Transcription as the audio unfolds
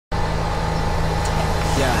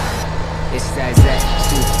It's that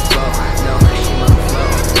too slow. No, she on the flow.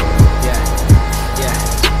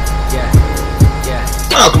 Yeah.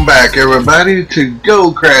 Welcome back, everybody, to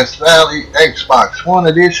Goldcrest Valley Xbox One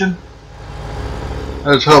Edition.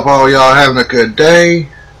 Let's hope all y'all having a good day.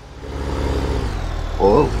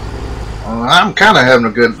 Whoa. I'm kind of having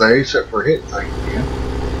a good day, except for hitting things again.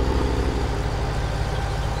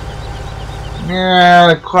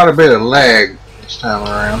 Yeah, quite a bit of lag this time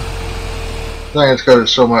around. I think it's because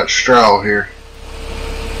there's so much straw here.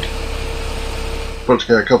 Plus,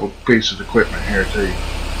 got a couple pieces of equipment here too.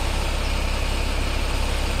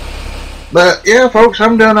 But yeah, folks,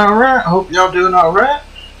 I'm doing alright. Hope y'all doing alright.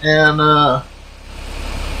 And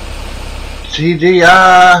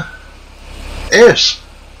TGIS.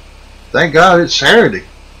 Thank God it's Saturday.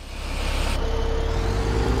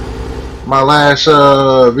 My last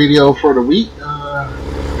video for the week.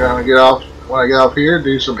 Gonna get off when I get off here,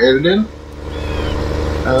 do some editing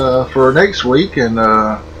for next week, and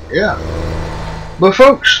yeah. But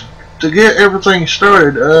folks, to get everything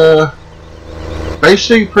started,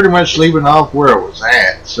 basically pretty much leaving off where I was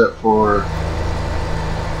at, except for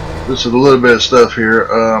this is a little bit of stuff here.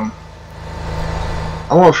 I'm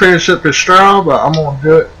gonna finish up this straw, but I'm gonna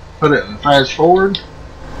do it, put it in fast forward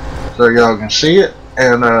so y'all can see it,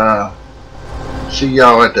 and see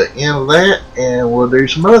y'all at the end of that, and we'll do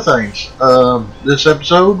some other things. This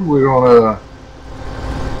episode we're gonna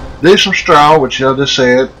do some straw, which y'all just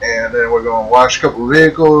said, and then we're gonna wash a couple of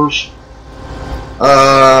vehicles,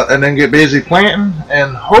 and then get busy planting,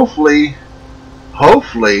 and hopefully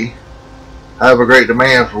have a great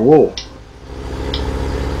demand for wool.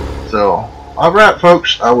 So, alright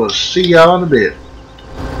folks, I will see y'all in a bit.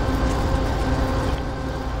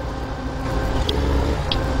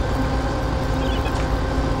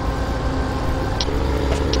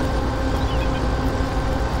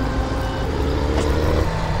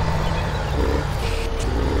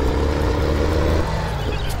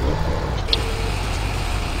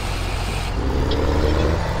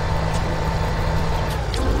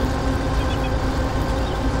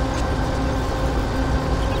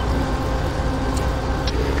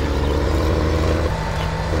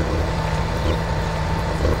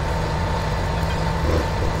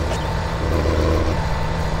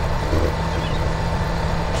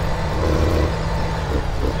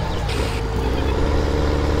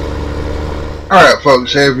 Alright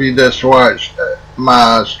folks, if you just watched,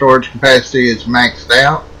 my storage capacity is maxed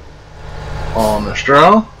out on the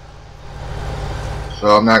straw,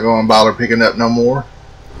 so I'm not going to bother picking up no more,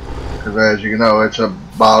 because as you know, it's a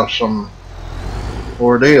bothersome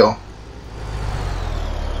ordeal.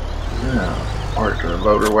 Yeah, park the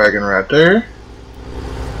loader wagon right there.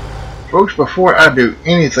 Folks, before I do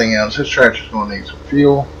anything else, this tractor's going to need some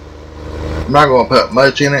fuel. I'm not going to put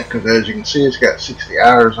much in it, because as you can see, it's got 60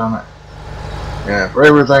 hours on it. And if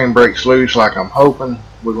everything breaks loose like I'm hoping,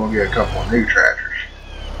 we're going to get a couple of new tractors.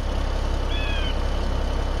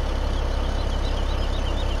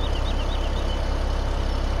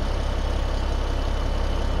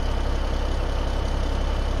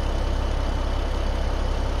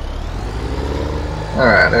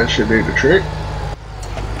 Alright, that should do the trick.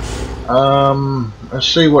 Let's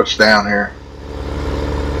see what's down here.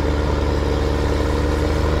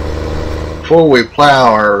 Before we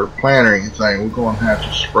plow or plant or anything, we're going to have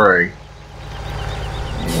to spray.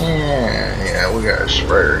 Yeah, we got a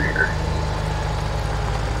sprayer here.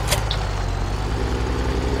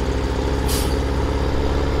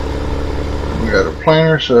 We got a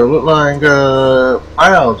planter, so it looks like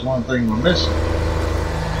plow is one thing we're missing.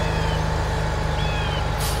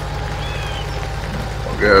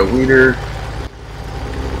 We got a weeder.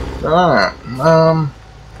 Alright,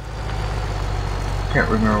 can't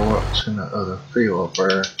remember what's in the other field up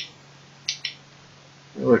there.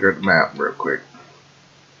 Look at the map real quick.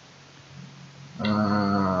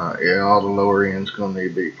 Yeah, all the lower end's gonna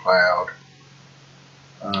need to be plowed.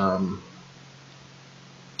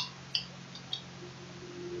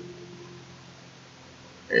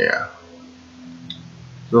 Yeah.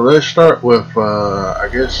 So let's start with I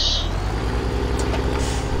guess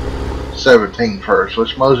 17 first.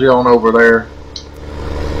 Let's mosey on over there.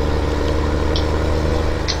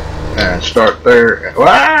 And start there.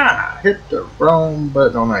 Ah! Hit the wrong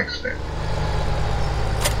button on accident.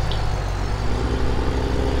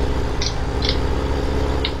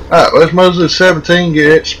 Alright, let's mosey to 17,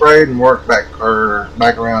 get it sprayed, and work back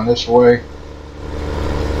around this way.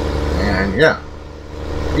 And yeah.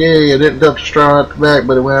 Yeah, it didn't dump the straw out the back,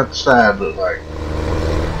 but it went out the side, looked like.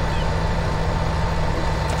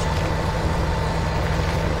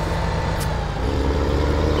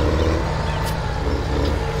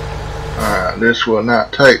 Alright. This will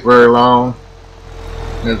not take very long,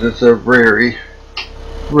 as it's a very,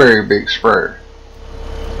 very big sprayer.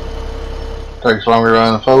 Takes longer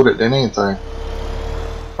to unfold it than anything.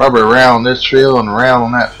 Probably around this field and around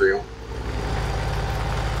on that field.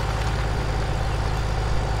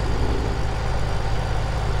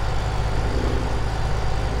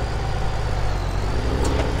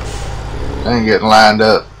 Ain't getting lined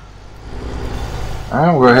up.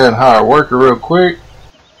 I'm gonna go ahead and hire a worker real quick,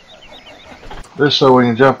 just so we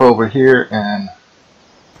can jump over here and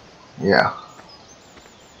yeah.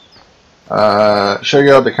 Show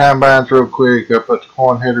y'all the combines real quick. I put the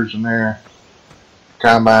corn headers in there.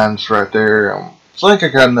 Combines right there. I think I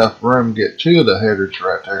got enough room to get 2 of the headers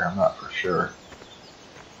right there. I'm not for sure.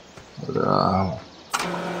 But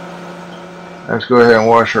let's go ahead and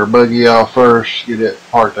wash our buggy off first. Get it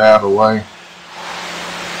parked out of the way.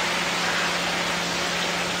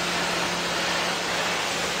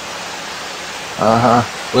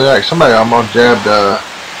 Look like somebody almost jabbed a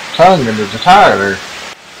tongue into the tire there.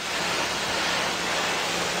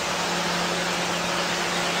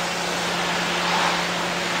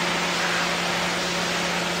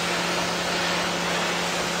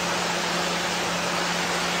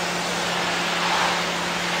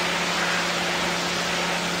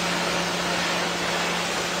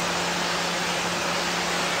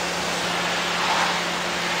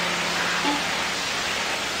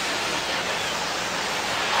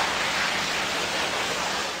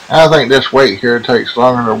 I think this weight here takes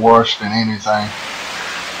longer to wash than anything.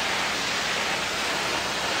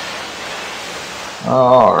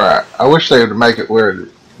 Alright, I wish they would make it where it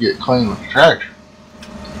get clean with the tractor.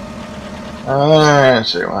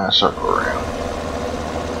 Let's see when I circle around.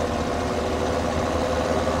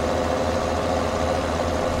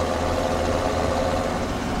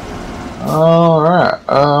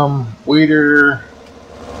 Alright, weeder,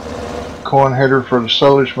 corn header for the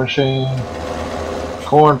silage machine.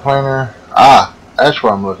 Corn planter. That's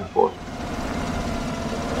what I'm looking for.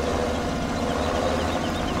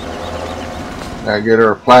 Gotta get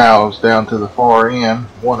our plows down to the far end.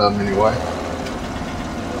 One of them anyway.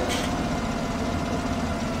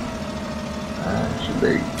 That should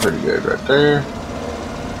be pretty good right there.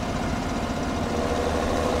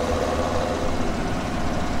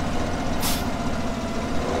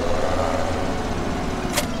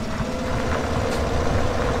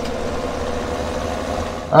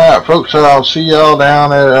 Alright folks, so I'll see y'all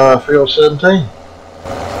down at field 17.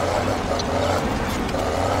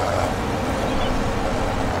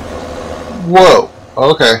 Whoa,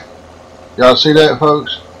 okay. Y'all see that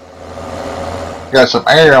folks? Got some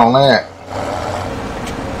air on that.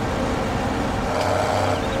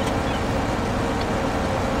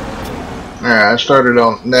 Alright, I started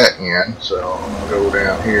on that end, so I'm going to go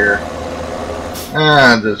down here.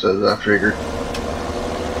 Just as I figured.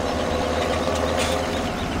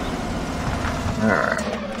 Alright.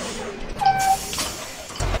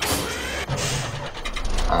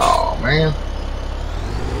 Oh man.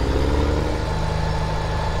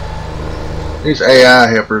 These AI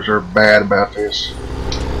helpers are bad about this.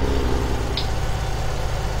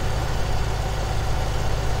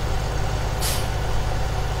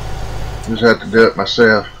 Just have to do it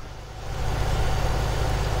myself.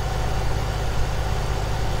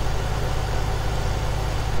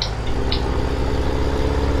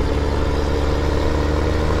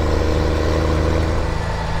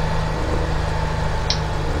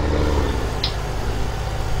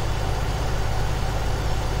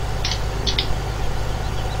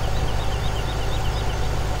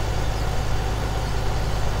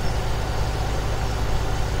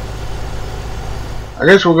 I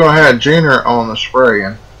guess we're going to have Junior on the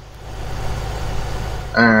spraying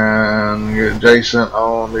and get Jason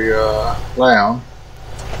on the plowing.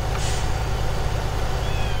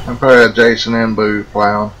 And probably have Jason and Boo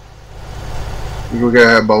plowing. We got to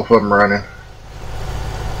have both of them running.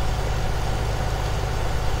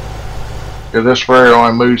 Because this sprayer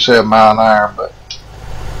only moves 7 miles an hour, but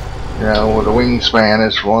you know, with a wingspan,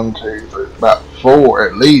 it's 1, 2, 3, about 4,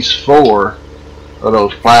 at least 4 of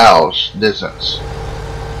those plows distance.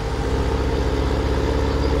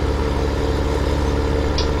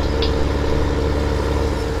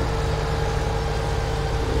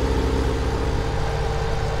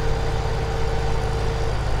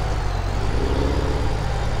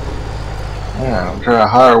 Yeah, I'm trying to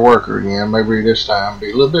hire a worker again. Maybe this time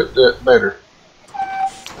be a little bit better.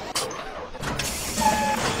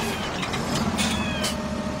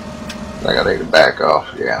 I gotta take the back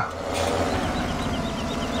off, yeah.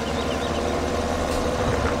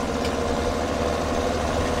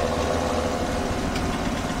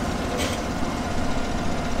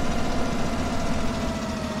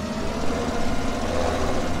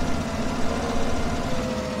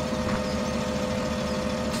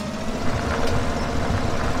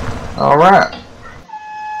 Alright.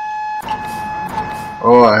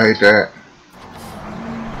 Oh, I hate that.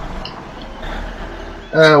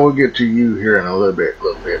 We'll get to you here in a little bit.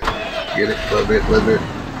 Get it? A little bit.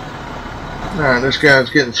 Alright, this guy's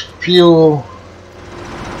getting some fuel.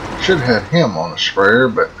 Should have had him on a sprayer,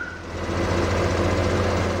 but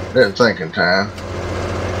didn't think in time.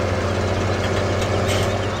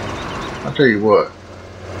 I'll tell you what.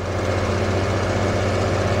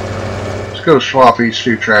 Let's go swap these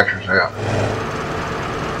two tractors out.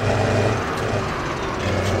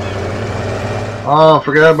 Oh, I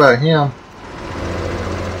forgot about him.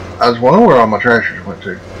 I was wondering where all my tractors went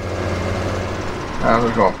to. I'm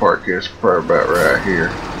just going to park this probably about right here.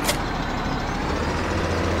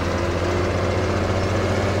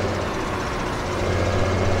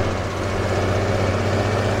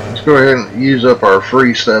 Let's go ahead and use up our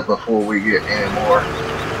free stuff before we get any more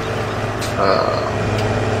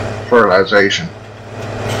fertilization.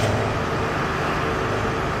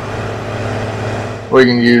 We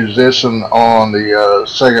can use this one on the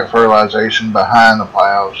second fertilization behind the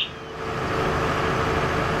plows.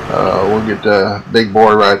 We'll get the big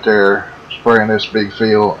boy right there spraying this big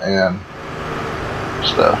field and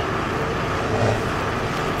stuff.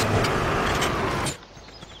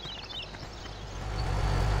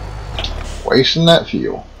 Wasting that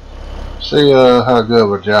fuel. See how good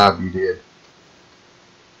of a job you did.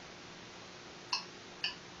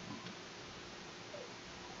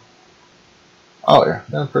 Oh yeah,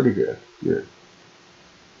 that's pretty good. Good.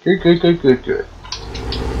 Good.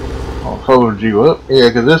 I'll fold you up. Yeah,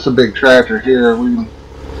 because this is a big tractor here. We can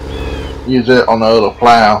use it on the other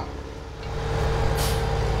plow.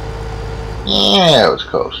 Yeah, it was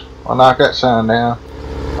close. I'll knock that sign down.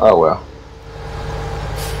 Oh well.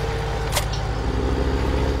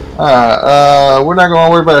 Alright, we're not going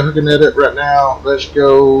to worry about hooking that up right now. Let's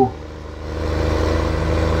go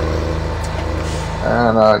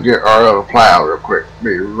and get our other plow real quick.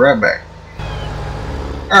 Be right back.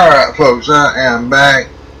 Alright folks, I am back.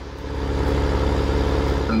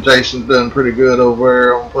 And Jason's done pretty good over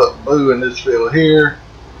there. I'm going to put Boo in this field here.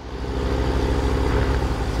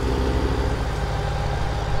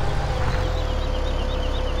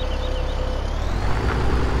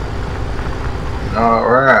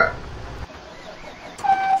 Alright.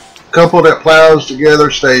 Couple that plows together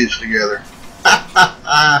stays together.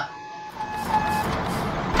 I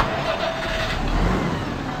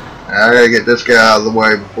gotta get this guy out of the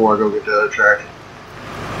way before I go get the other tractor.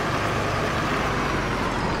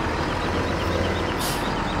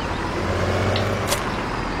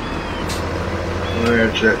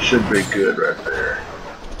 That should be good right there.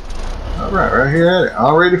 Alright, right here at it.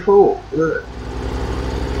 Already full. Good.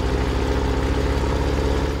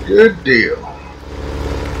 Good deal.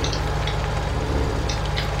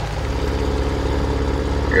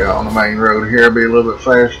 Get out on the main road here, be a little bit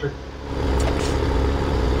faster.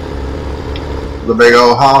 The big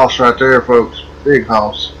old house right there, folks. Big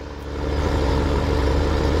house.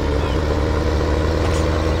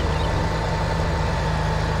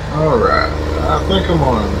 Alright, I think I'm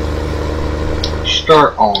going to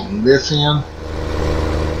start on this end.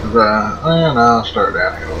 And I'll start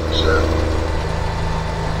down here on this side.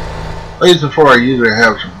 At least before I usually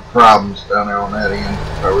have some problems down there on that end,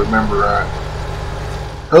 if I remember right.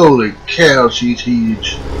 Holy cow, she's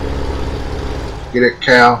huge. Get it,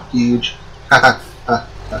 cow? Huge. Okay.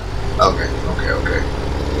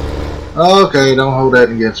 Okay, don't hold that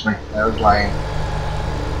against me. That was lame.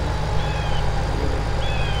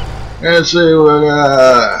 Let's see, we'll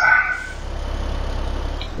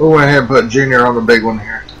go ahead and put Junior on the big one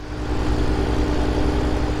here.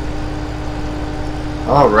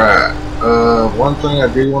 Alright, one thing I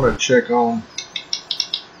do want to check on.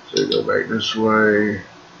 So go back this way.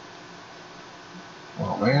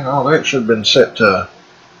 Oh man, all that should have been set to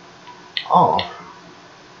off.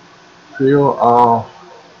 Fuel off.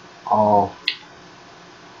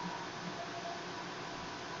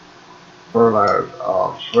 Fertilizer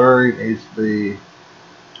off. Slurry needs to be,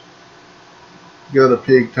 go to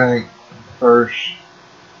pig tank first.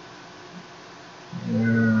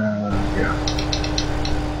 Yeah.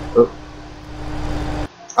 Oh.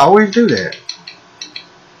 I always do that.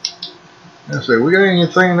 Let's see, we got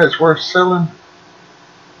anything that's worth selling?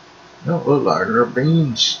 Don't look like our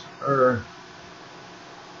beans are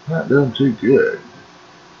not doing too good.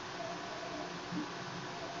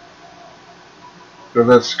 But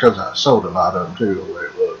that's because I sold a lot of them too, the way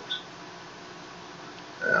it looks.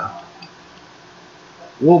 Yeah.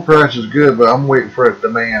 Wool price is good, but I'm waiting for a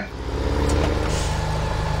demand.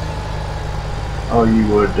 Oh, you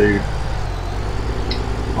would, dude.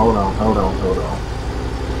 Hold on.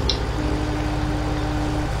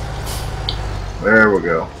 There we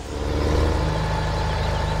go.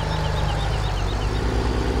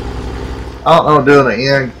 I don't know doing the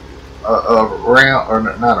end around, or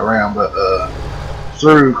not around, but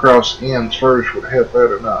through across the ends first would help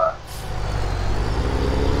that or not.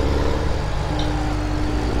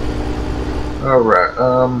 Alright,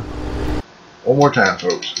 one more time,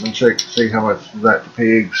 folks. Let me check to see how much is that for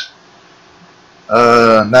pigs.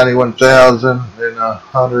 91,000, then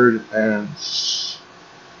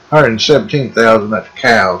 117,000 that's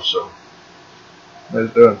cows, so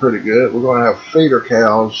that's doing pretty good. We're going to have feeder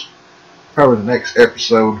cows probably the next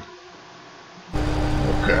episode.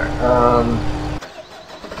 Okay,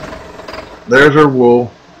 there's our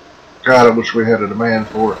wool. God, I wish we had a demand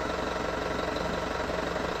for it.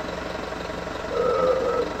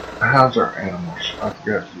 How's our animals? I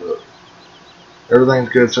forgot to look. Everything's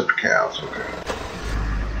good except the cows. Okay.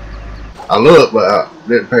 I looked, but I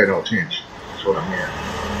didn't pay no attention. That's what I meant.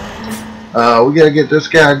 We gotta get this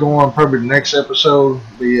guy going. Probably the next episode.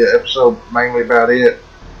 Be an episode mainly about it.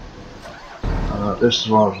 This is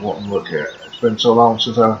what I was wanting to look at. It's been so long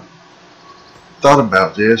since I thought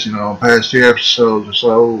about this. You know, past 2 episodes or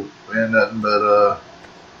so, and nothing but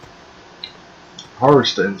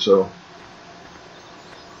harvesting. So.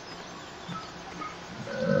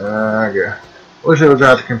 I wish it was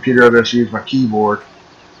out the computer. I just use my keyboard.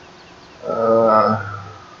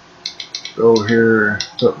 Go over here,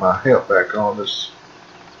 put my help back on. This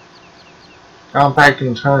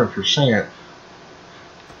compacting is 100%.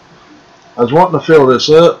 I was wanting to fill this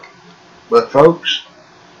up, but folks,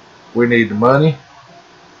 we need the money.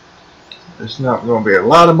 It's not going to be a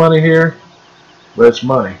lot of money here, but it's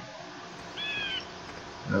money.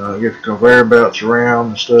 Get the conveyor belts around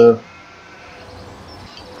and stuff.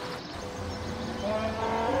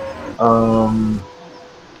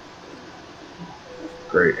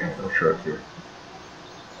 Great, ain't no truck here.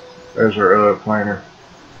 There's our planter.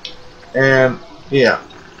 And yeah,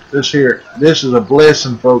 this is a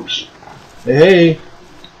blessing, folks. Hey,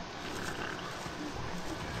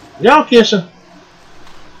 y'all kissing?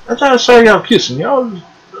 I thought I saw y'all kissing. Y'all,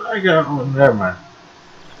 never mind.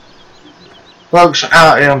 Folks,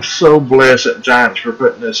 I am so blessed at Giants for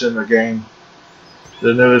putting this in the game.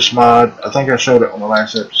 The newest mod. I think I showed it on the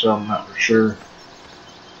last episode, I'm not for sure.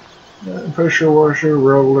 Pressure washer,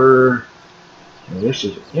 roller. And this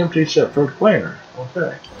is empty except for the planter.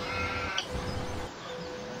 Okay.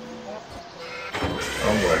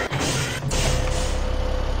 Alright.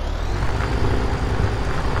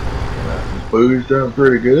 Boo's doing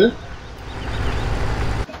pretty good.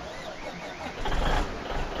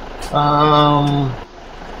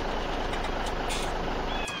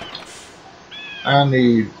 I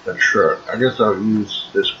need a truck. I guess I'll use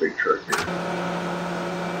this big truck here.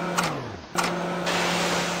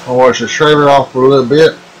 I'll wash the trailer off for a little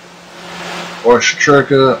bit. Wash the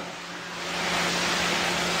truck up.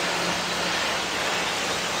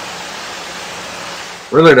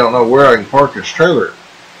 Really don't know where I can park this trailer.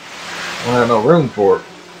 I don't have no room for it.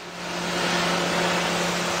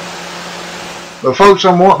 But folks,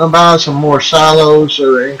 I'm wanting to buy some more silos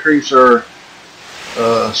so to increase our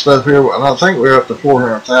stuff here. And I think we're up to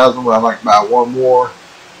 400,000, but I'd like to buy one more.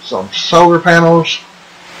 Some solar panels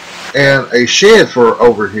and a shed for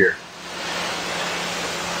over here.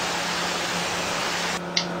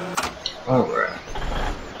 Alright.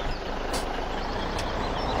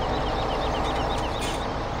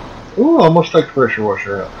 Ooh, almost take the pressure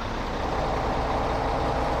washer out.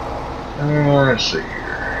 Let's see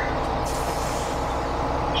here.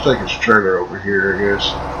 Let's take this trailer over here, I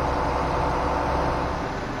guess.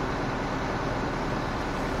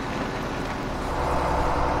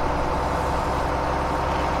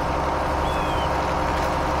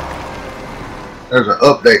 There's an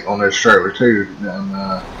update on this trailer too, and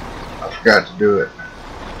I forgot to do it.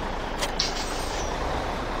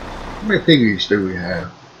 How many piggies do we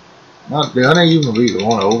have? Not even be the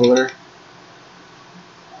one over there.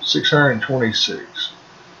 626.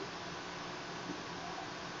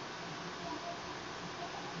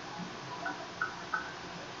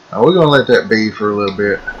 Now we're gonna let that be for a little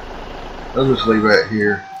bit. I'll just leave that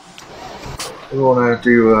here. We're gonna have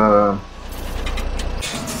to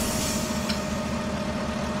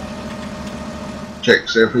check,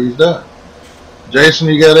 see if he's done. Jason,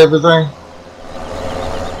 you got everything?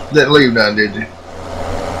 Didn't leave none, did you?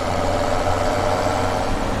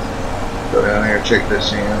 Go down here and check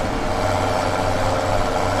this in.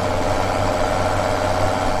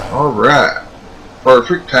 Alright.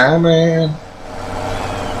 Perfect timing.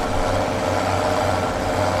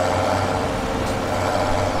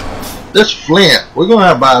 This flint, we're going to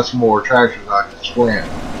have to buy some more tractors like this flint.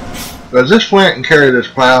 Because this Flint can carry this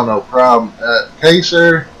plow no problem. Case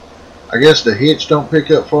there, I guess the hitch don't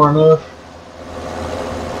pick up far enough.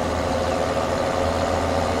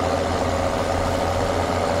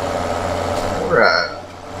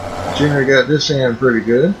 Alright. Junior got this in pretty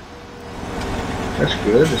good. That's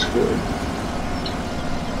good, that's good.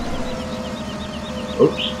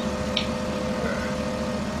 Oops.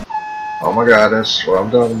 Oh my god, that's what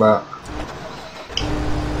I'm talking about.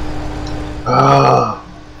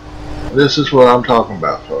 This is what I'm talking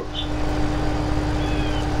about, folks.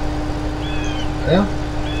 Yeah.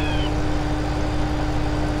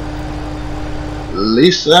 At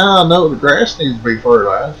least I know the grass needs to be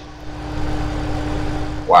fertilized.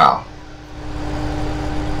 Wow.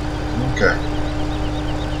 Okay.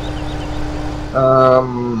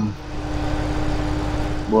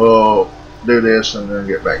 We'll do this and then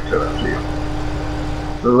get back to that field.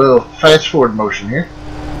 A little fast forward motion here.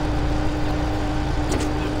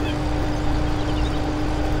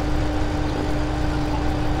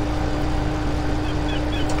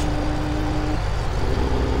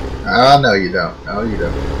 No, you don't. No, you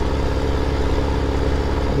don't.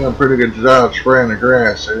 I'm doing a pretty good job spraying the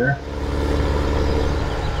grass here.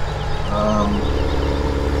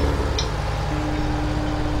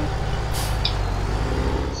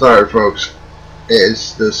 Sorry, folks.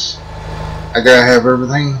 It's this. I gotta have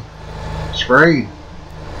everything sprayed.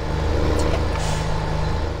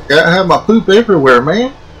 Gotta have my poop everywhere,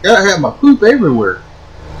 man. Gotta have my poop everywhere.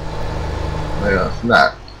 Well, it's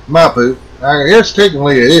not my poop. I guess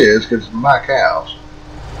technically it is, because it's my cows.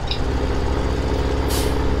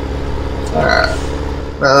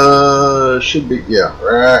 Alright. Should be, yeah,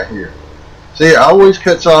 right here. See, it always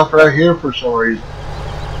cuts off right here for some reason.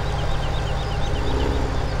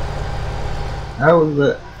 How was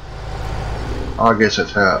that? Oh, I guess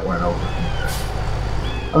that's how it went over.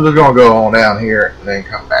 I'm just going to go on down here and then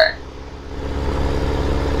come back.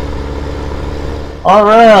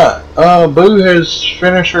 Alright, Boo has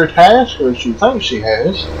finished her task, or she thinks she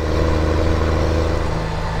has.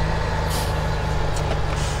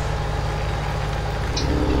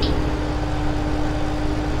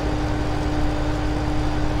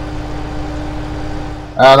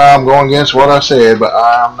 I know I'm going against what I said, but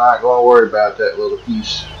I'm not going to worry about that little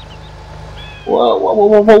piece. Whoa, whoa, whoa,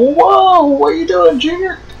 whoa, whoa, whoa, what are you doing,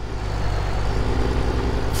 Junior?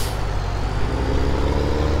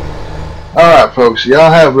 Alright, folks, y'all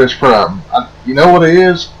have this problem. You know what it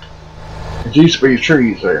is? It used to be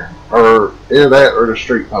trees there. Or either that or the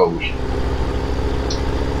street poles.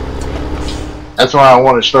 That's why I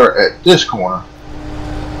want to start at this corner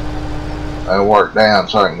and work down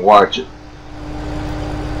so I can watch it.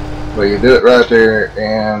 But you do it right there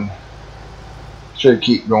and it should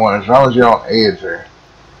keep going as long as you're on the edge there.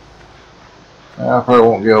 I probably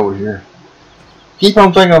won't get over here. Keep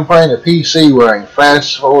on thinking I'm playing a PC where I can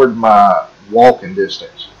fast forward my walking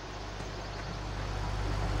distance.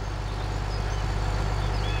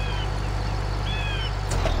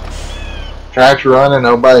 Tractor running,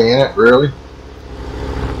 nobody in it, really?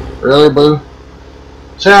 Really, Boo?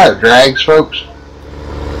 See how it drags, folks?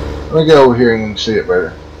 Let me go over here and you can see it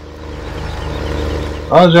better.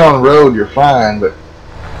 As long as you're on the road, you're fine, but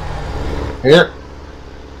here,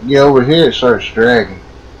 you get over here, it starts dragging.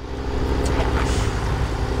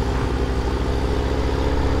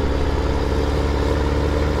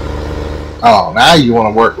 Oh, now you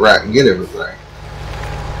want to work right and get everything.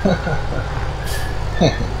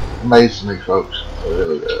 Amazes me, folks. It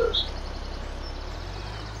really does.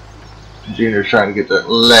 Junior's trying to get that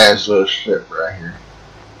last little strip right here.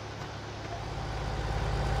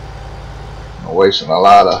 I'm wasting a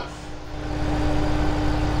lot of.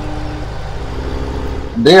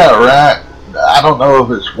 Yeah, right. I don't know if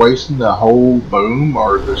it's wasting the whole boom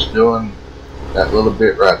or just doing that little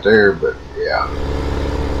bit right there, but yeah.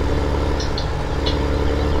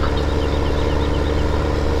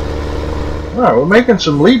 Alright, we're making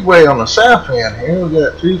some leadway on the south end here. We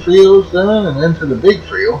got 2 fields done and into the big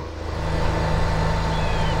field.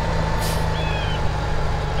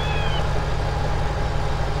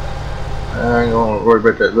 I ain't gonna worry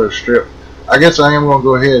about that little strip. I guess I am gonna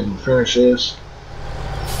go ahead and finish this.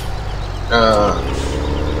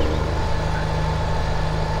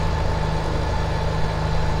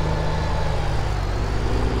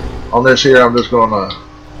 On this here, I'm just gonna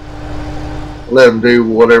let him do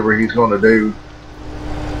whatever he's going to do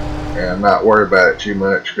and not worry about it too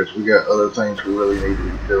much because we got other things we really need to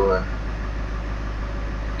be doing.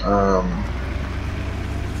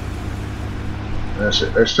 That's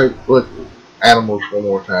it. Let's take a look at animals one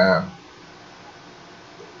more time.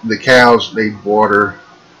 The cows need water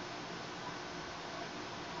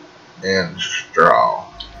and straw.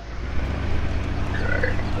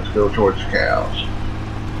 to go towards the cows.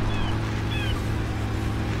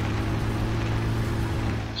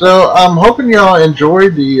 So I'm hoping y'all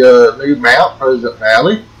enjoyed the new mount, President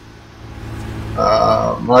Valley.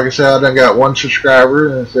 Like I said, I done got 1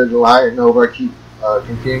 subscriber and said to like and hope I keep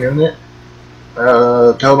continuing it.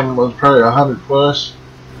 Told them it was probably 100 plus.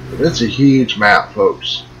 But it's a huge mount,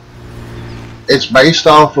 folks. It's based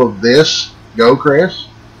off of this Goldcrest.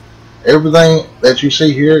 Everything that you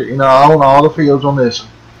see here, you know, I own all the fields on this one.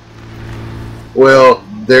 Well,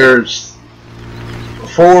 there's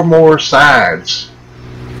 4 more sides.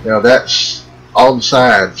 You know, that's all the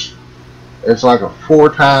sides. It's like a 4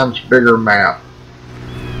 times bigger mount.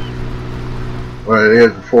 Well, it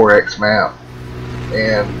is a 4X mount.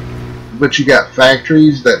 But you got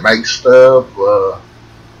factories that make stuff.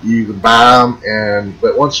 You can buy them,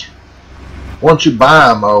 but once you buy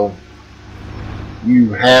them, though,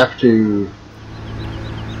 you have to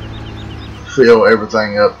fill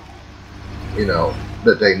everything up, you know,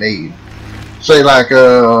 that they need. Say like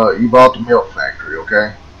you bought the milk factory,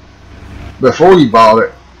 okay? Before you bought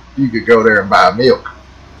it, you could go there and buy milk.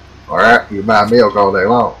 Alright, you buy milk all day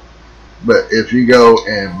long. But if you go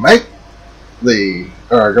and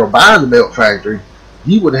go buy the milk factory,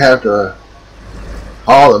 you would have to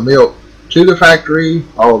haul the milk to the factory,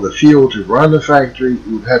 all the fuel to run the factory.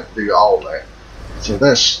 You would have to do all that. So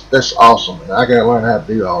that's awesome, and I gotta learn how to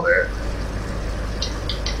do all that.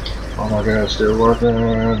 Oh my God, still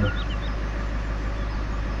working.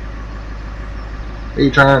 He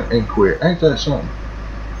turned and quit. Ain't that something?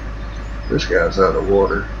 This guy's out of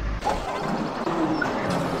water.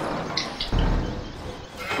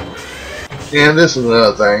 And this is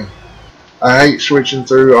another thing. I hate switching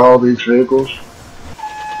through all these vehicles.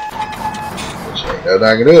 Which ain't nothing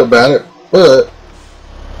I can do about it, but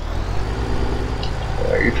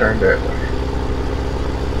you turn that way.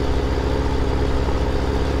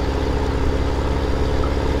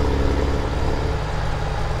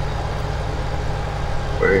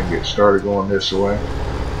 Go ahead and get started going this way.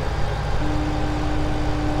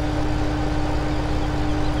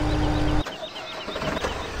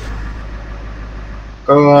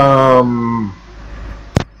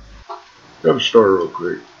 Go to store real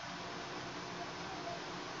quick.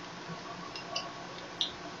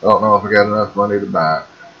 I don't know if I got enough money to buy it.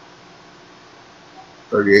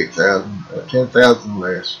 38,000, 10,000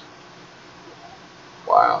 less.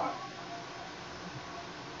 Wow.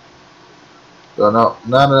 So not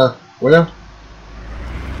enough. Well,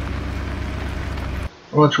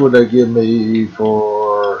 how much would they give me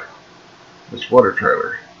for this water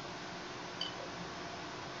trailer?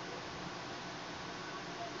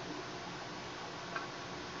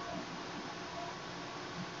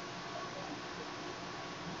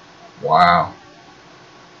 Wow.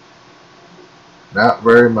 Not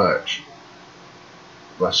very much.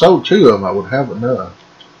 If I sold 2 of them, I would have enough.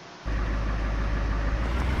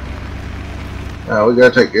 Now we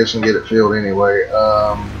gotta take this and get it filled anyway.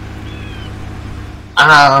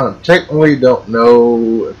 I technically don't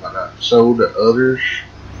know if I not sold the others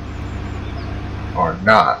or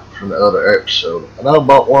not from the other episode. I know I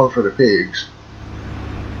bought one for the pigs.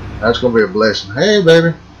 That's gonna be a blessing. Hey,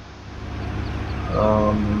 baby.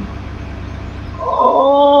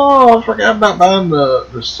 Oh, I forgot about buying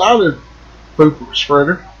the solid poop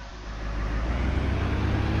spreader.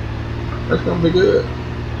 That's gonna be good.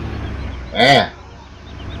 Man,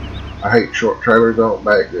 I hate short trailers, don't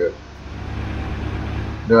back good.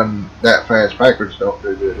 Done that fast backwards don't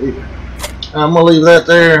do good either. I'm gonna leave that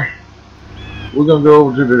there. We're gonna go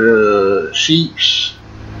over to the sheeps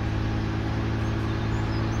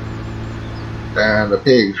and the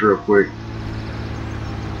pigs real quick.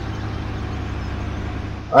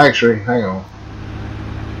 Actually, hang on.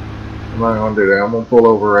 I'm not gonna do that. I'm gonna pull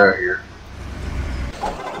over right here.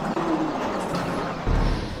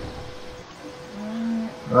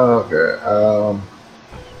 Okay,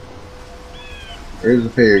 here's the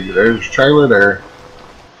pig. There's the trailer there.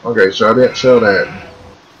 Okay, so I didn't sell that.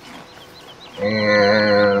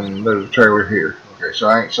 And there's a trailer here. Okay, so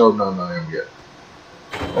I ain't sold none of them yet.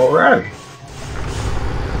 Alrighty.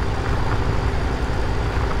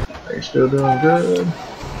 They still doing good.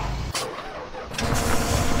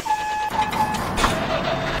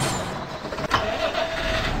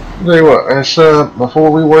 Tell you what, let's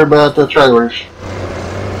before we worry about the trailers.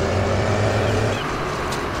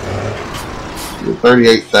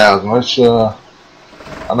 38,000. Let's I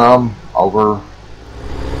know I'm over.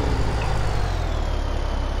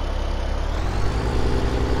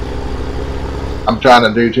 I'm trying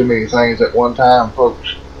to do too many things at one time,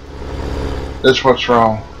 folks. That's what's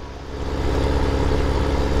wrong.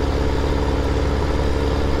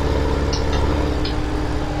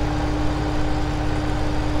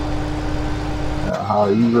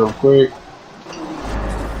 I'll use real quick.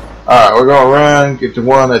 Alright, we're going to run, get the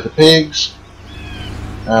one at the pigs,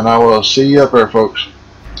 and I will see you up there, folks.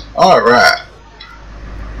 Alright.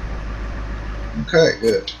 Okay,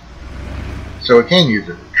 good. So we can use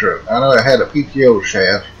it in the truck. I know it had a PTO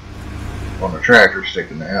shaft on the tractor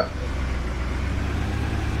sticking out.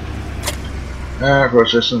 And of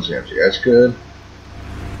course this one's empty, that's good.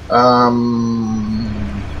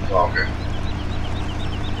 Okay.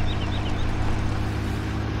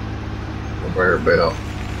 Conveyor belt.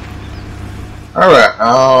 Alright,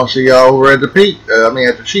 I'll see y'all over at the peak, at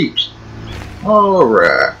the sheeps.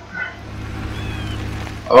 Alright.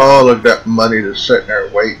 Oh, look at that money that's sitting there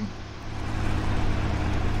waiting.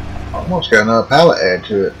 Almost got another pallet add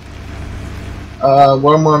to it.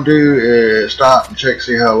 What I'm going to do is stop and check,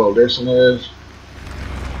 see how low this one is.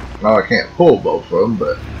 No, I can't pull both of them,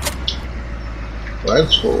 but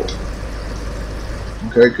that's full.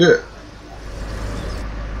 Okay, good.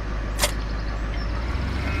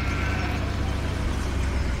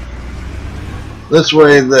 This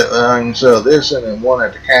way that I can sell this and then one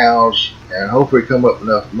at the cows, and hopefully come up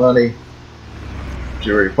enough money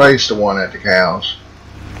to replace the one at the cows.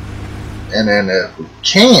 And then if we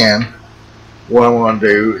can, what I want to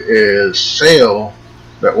do is sell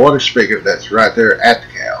that water spigot that's right there at the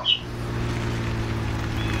cows.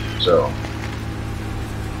 So,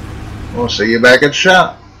 we'll see you back at the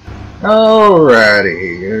shop.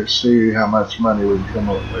 Alrighty, let's see how much money we can come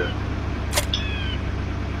up with.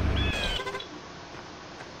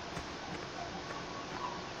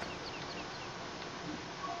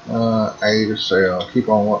 8 to sell. Keep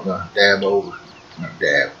on wanting to dab over. No,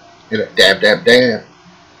 dab. Hit it. Dab, dab, dab.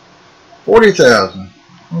 40,000.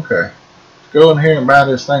 Okay. Let's go in here and buy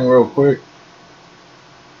this thing real quick.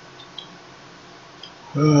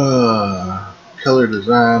 Color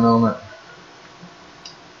design on it.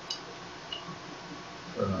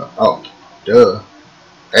 Oh, duh.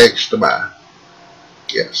 X to buy.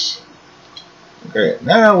 Yes. Okay,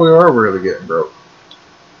 now we are really getting broke.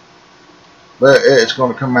 But it's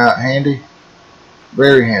going to come out handy.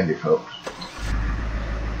 Very handy, folks.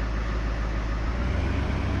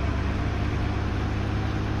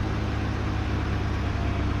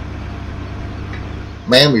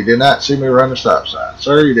 Ma'am, you did not see me run the stop sign.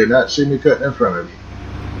 Sir, you did not see me cutting in front of you.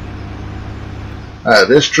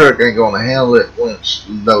 This truck ain't going to handle it when it's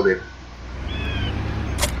loaded.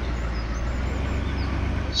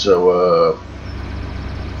 So,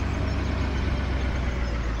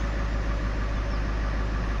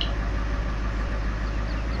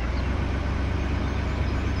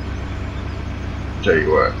 tell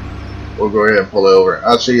you what, we'll go ahead and pull over.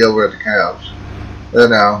 I'll see you over at the cows.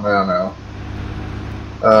 No.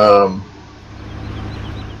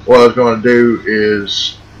 What I was going to do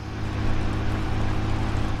is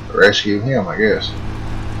rescue him, I guess.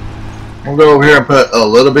 We'll go over here and put a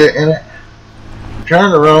little bit in it.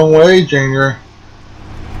 Turn the wrong way, Junior.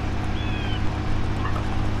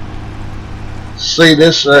 See,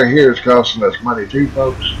 this right here is costing us money too,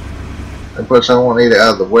 folks. And plus, I want to get it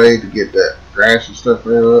out of the way to get that grass and stuff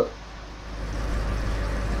rid up.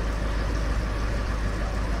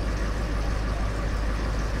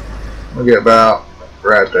 We'll get about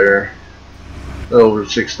right there, over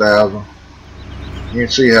 6,000. You can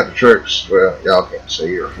see how the truck's, well, y'all can't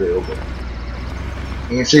see or feel, but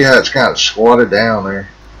you can see how it's kind of squatted down there.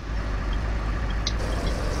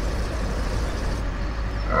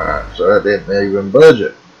 Alright, so that didn't even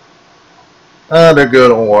budget. They're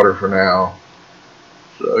good on water for now.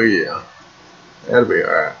 So yeah, that'll be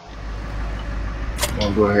alright. I'm going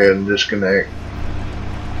to go ahead and disconnect.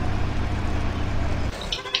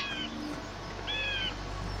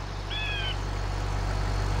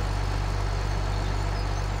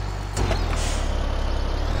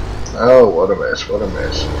 Oh, what a mess, what a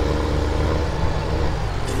mess.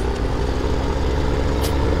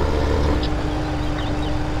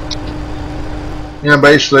 You know,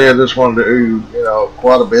 basically I just wanted to do, you know,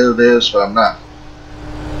 quite a bit of this, but I'm not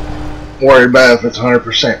worried about if it's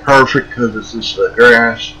 100% perfect because it's just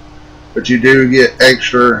grass. But you do get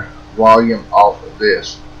extra volume off of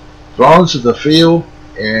this. As long as it's a field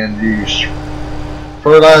and you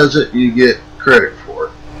fertilize it, you get credit for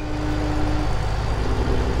it.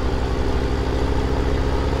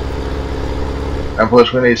 And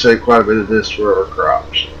plus we need to save quite a bit of this for our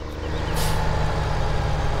crops.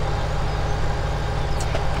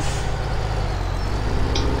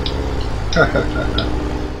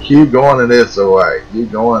 Keep going this way.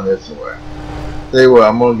 Keep going this way. Tell you what,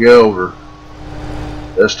 I'm gonna get over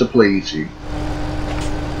just to please you.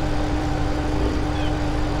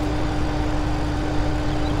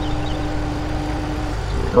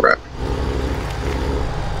 Alright.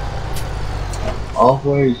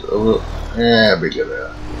 always a little. Yeah, be good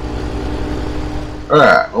at.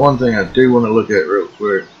 Alright, one thing I do want to look at real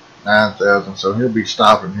quick. 9,000, so he'll be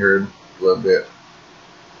stopping here in a little bit.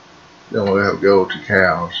 Then we'll have to go to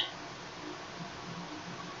cows.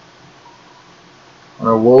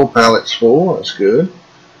 Our wool pallet's full, that's good.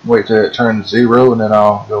 Wait till it turns 0 and then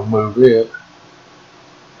I'll go move it.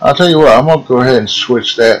 I'll tell you what, I'm going to go ahead and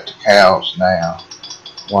switch that to cows now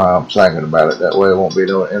while I'm thinking about it. That way there won't be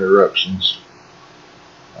no interruptions.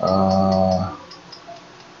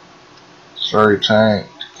 Slurry tank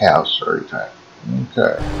to cow slurry tank.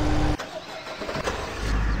 Okay.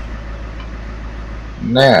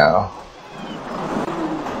 Now,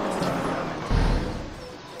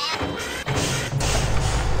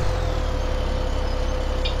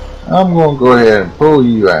 I'm going to go ahead and pull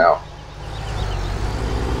you out.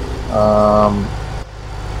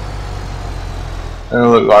 It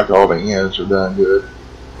looks like all the ends are done good.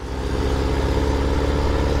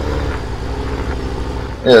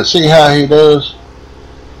 Yeah, see how he does?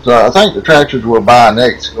 So I think the tractors we'll buy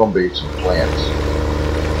next is going to be some flints.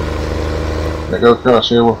 Can I go across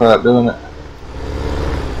here without doing it?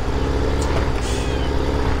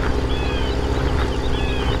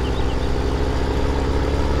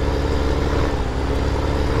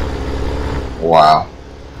 Wow.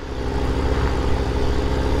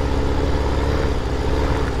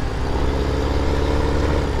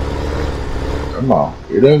 Come on,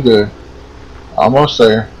 you're doing good. Almost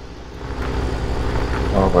there.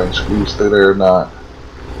 I don't know if I can squeeze through there or not.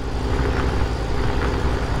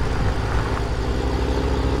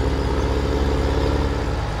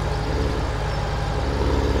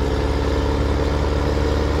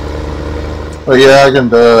 But yeah, I can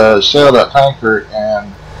sell that tanker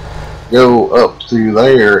and go up through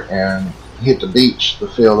there and hit the beach to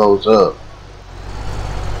fill those up.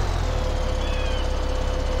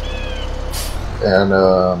 And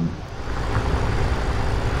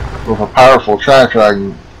with a powerful tractor, I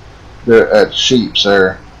can do it at Sheep's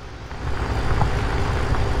there.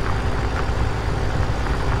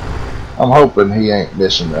 I'm hoping he ain't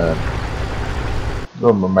missing that. Go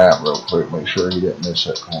to my map real quick, make sure he didn't miss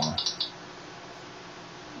that corner.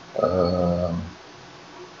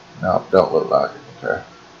 No, don't look like it. Okay.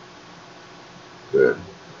 Good.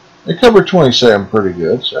 They covered 27 pretty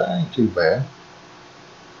good, so that ain't too bad.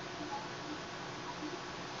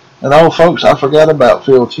 And oh, folks, I forgot about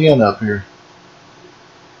field 10 up here.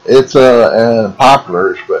 It's in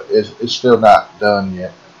poplars, but it's still not done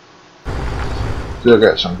yet. Still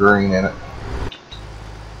got some green in it.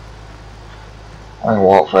 I can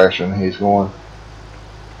walk faster than he's going.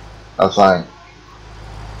 I think.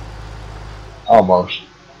 Almost.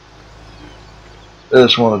 I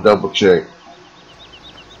just want to double check.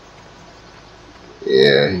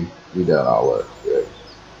 Yeah, he done all that. Good.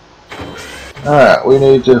 Alright, we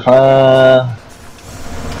need to find.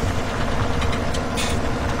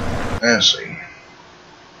 Let's see.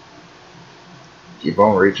 Keep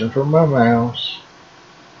on reaching for my mouse.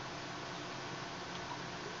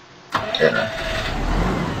 Enter.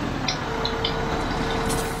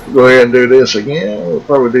 Go ahead and do this again. We'll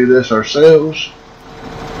probably do this ourselves.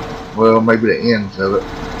 Well, maybe the ends of it.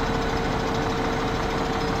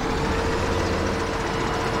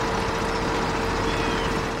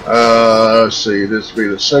 Let's see, this will be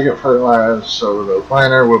the second fertilizer, so the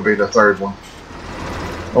planter will be the third one.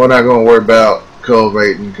 We're not going to worry about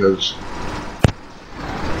cultivating because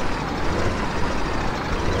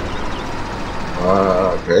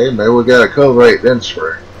okay, maybe we got to cultivate then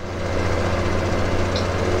spray.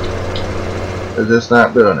 They're just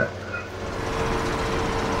not doing it.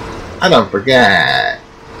 I don't forget.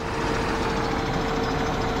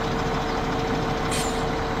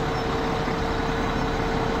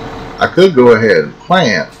 I could go ahead and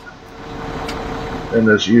plant and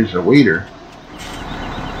just use a weeder.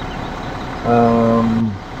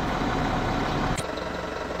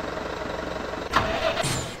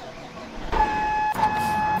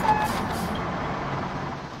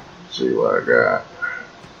 See what I got.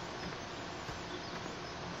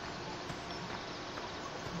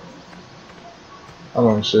 I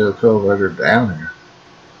don't see a cultivator down here.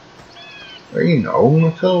 There ain't no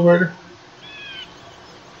a cultivator.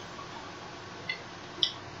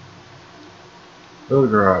 Go to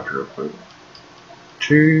the garage real quick.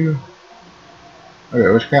 2. Okay,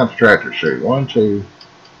 let's count the tractor chute. 1, 2.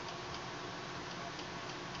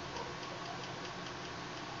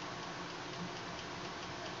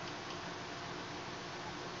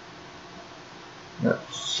 Got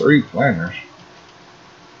 3 planters.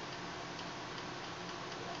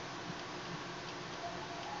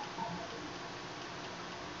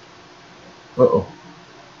 Uh-oh.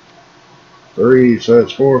 3, so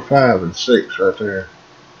it's 4, 5, and 6 right there.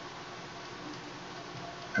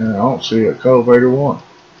 And I don't see a cultivator 1.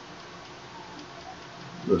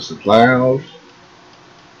 Just the plows.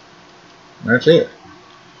 That's it.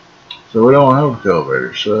 So we don't have a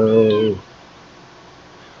cultivator, so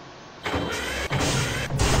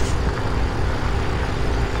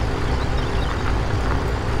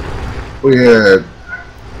we had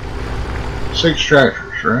 6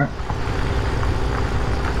 tractors, right?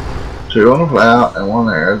 2 on the plow and 1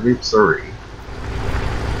 there. That'd be 3.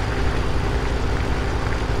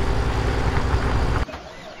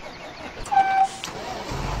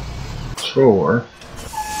 Four.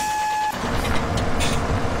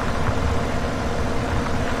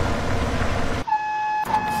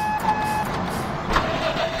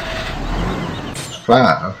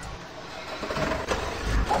 Five.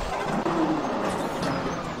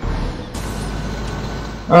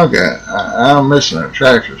 Okay, I'm missing a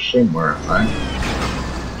tractor somewhere, I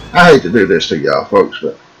think. I hate to do this to y'all folks,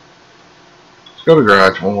 but let's go to the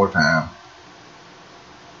garage one more time.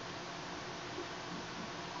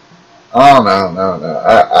 Oh, no.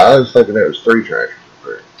 I was thinking there was 3 tractors.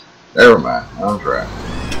 Never mind, I was right.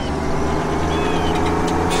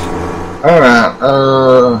 Alright,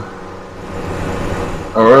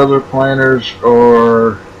 our other planters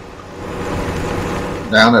are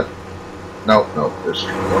down at, nope, this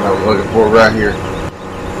one I was looking for right here.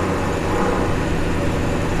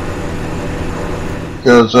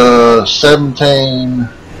 Because 17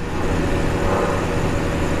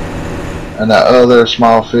 and that other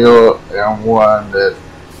small field and 1 that,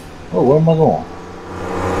 oh, where am I going?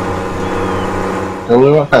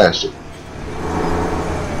 Totally went past it.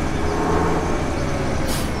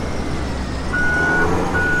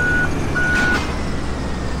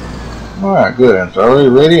 Alright, good. It's already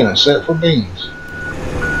ready and it's set for beans.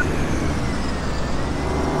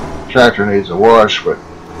 Tractor needs a wash, but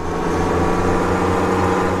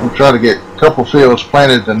we'll try to get a couple fields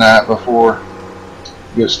planted tonight before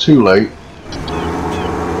it gets too late.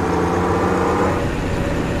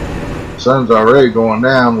 The sun's already going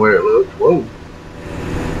down where it looks. Whoa.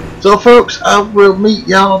 So folks, I will meet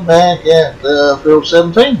y'all back at field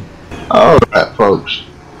 17. Alright folks.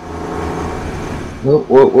 Whoa,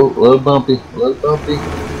 a little bumpy.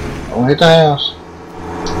 Don't hit the house.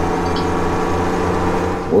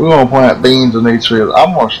 We're going to plant beans in these fields.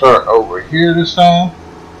 I'm going to start over here this time.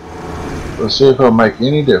 Let's see if it'll make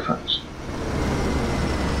any difference.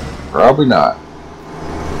 Probably not.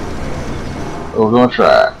 But we're going to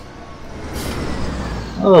try it.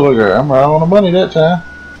 Oh, look at that. I'm right on the money that time.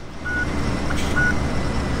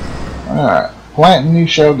 Alright. Planting you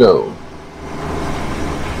shall go.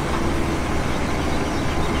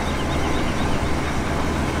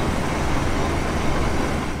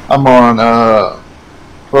 I'm on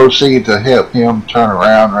proceed to help him turn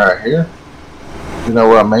around right here. You know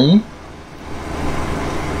what I mean?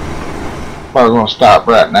 Probably going to stop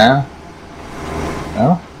right now.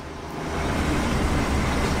 No?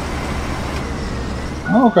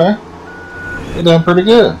 Okay. You're doing pretty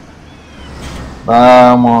good. But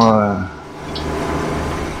I'm going to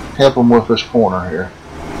help him with this corner here.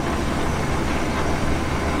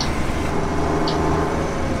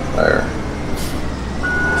 There.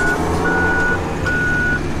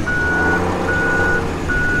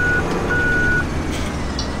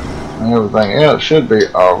 And everything else should be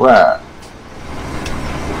alright.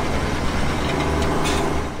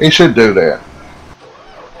 He should do that.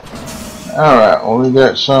 Alright, well we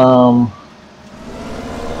got some,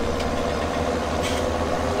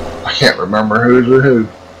 I can't remember who's with who.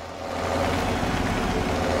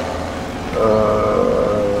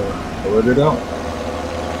 What did I?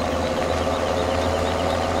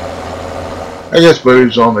 I guess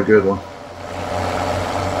Boo's on the good one.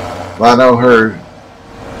 Well, I know her.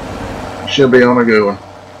 Should be on a good one.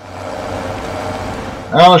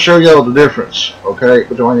 I want to show y'all the difference, okay,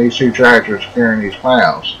 between these 2 tractors carrying these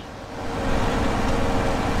plows.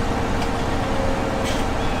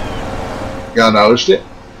 Y'all noticed it?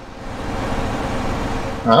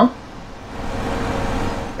 Huh?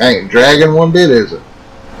 Ain't dragging one bit, is it?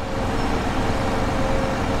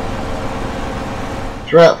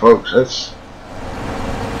 That's right, folks. That's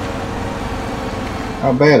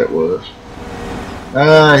how bad it was.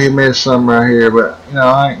 He missed some right here, but you know,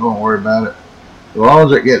 I ain't gonna worry about it. As long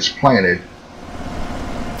as it gets planted,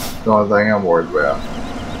 that's the only thing I'm worried about.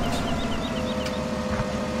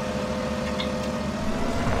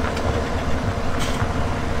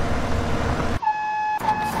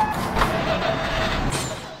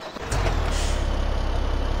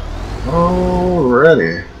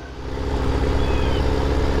 Alrighty.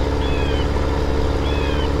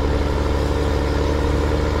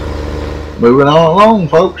 moving on along,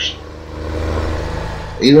 folks.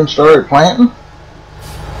 Even started planting.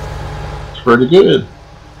 It's pretty good.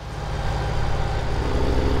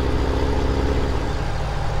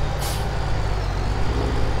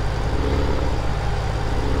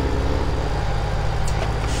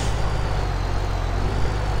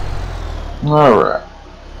 Alright.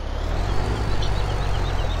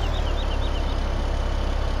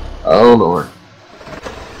 Oh Lord.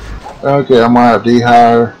 Okay, I might have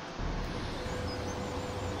de-hire.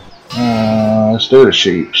 Let's do the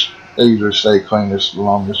sheeps. They usually stay cleanest the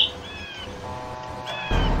longest.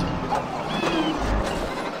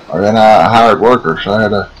 Or then I hired workers. I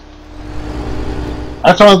had a.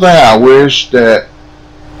 That's the only thing I wish, that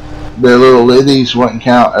the little liddies wouldn't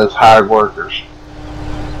count as hired workers.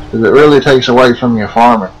 Because it really takes away from your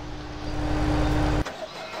farming.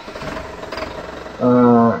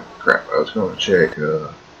 Crap, I was going to check,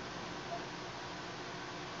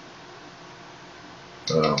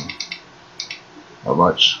 how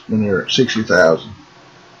much when you're at 60,000.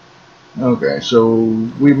 Okay, so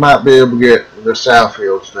we might be able to get the south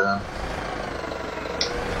fields done.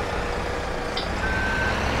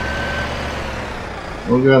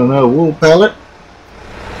 We got another wool pellet.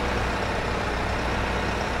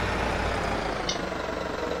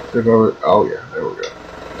 Oh yeah, there we go.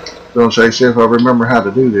 Don't say, see if I remember how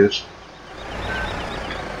to do this.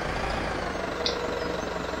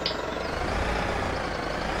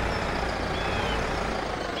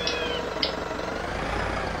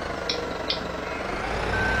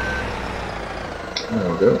 There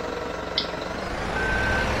we go.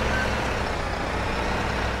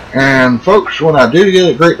 And folks, when I do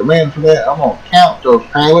get a great demand for that, I'm going to count those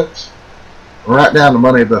pallets, write down the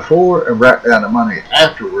money before and write down the money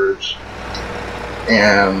afterwards,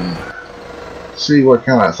 and see what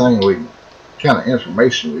kind of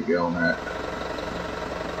information we get on that.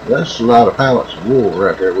 That's a lot of pallets of wool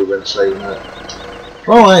right there we've been saving up.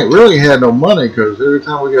 Well, I ain't really had no money, because every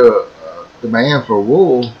time we get a demand for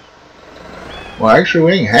wool, well, actually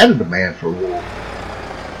we ain't had a demand for wool.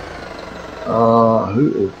 Who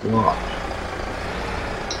is blocked?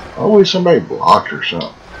 Always somebody blocked or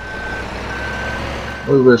something.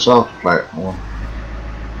 Move this off the platform.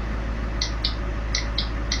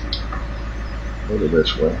 Move it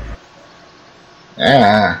this way.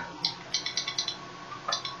 Ah.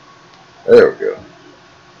 There we go.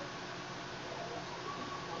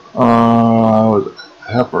 Was it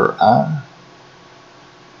Helper I?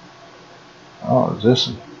 Oh, is this?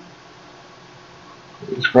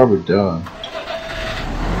 It's probably done.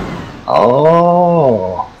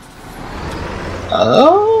 Oh.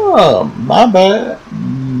 Oh, my bad.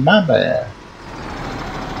 My bad.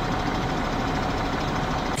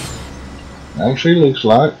 Actually looks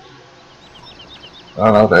like.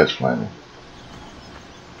 Oh no, that's plenty.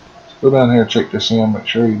 Let's go down here and check this in, make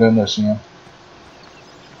sure you've done this in.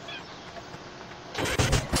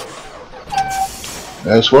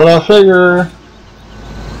 That's what I figure.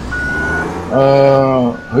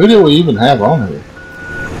 Who do we even have on here?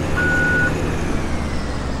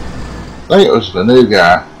 I think it was the new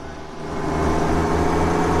guy.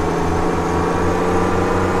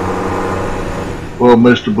 Well,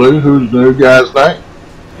 Mr. Blue, who's the new guy's name?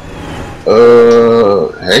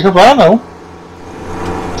 Heck if I know.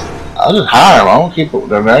 I'll just hire them. I won't keep up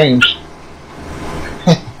with their names.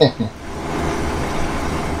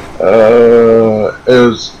 It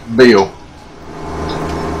was Bill.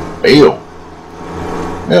 Bill.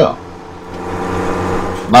 Yeah.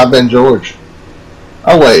 Might have been George.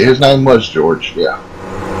 Oh wait, his name was George, yeah.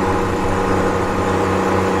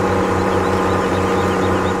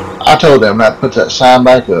 I told them not to put that sign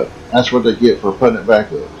back up. That's what they get for putting it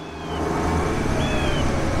back up.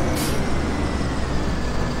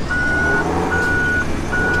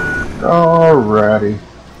 Alrighty.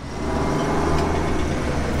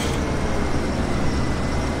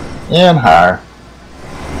 And higher.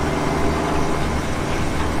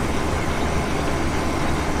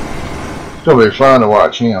 It's gonna be fun to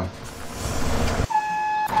watch him.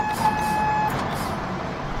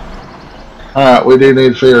 Alright, we do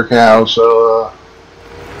need to feed our cows, so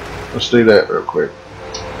let's do that real quick.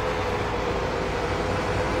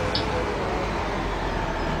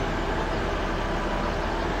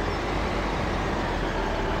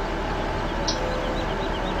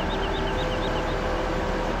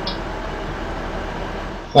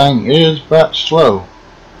 Thing is about slow.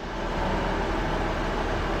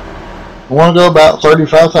 I want to go about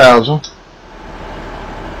 35,000.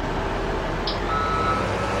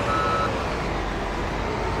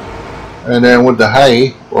 And then with the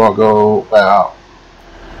hay, we'll go about,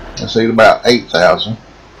 let's see, about 8,000.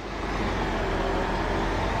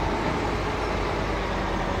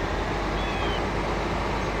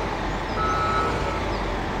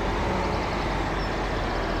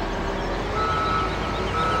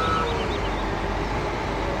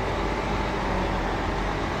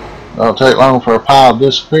 Don't take long for a pile to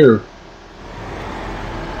disappear.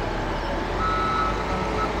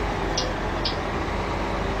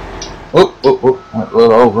 Whoop, whoop, whoop. Went a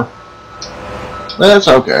little over. That's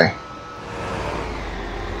okay.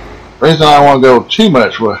 The reason I don't want to go too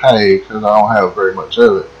much with hay because I don't have very much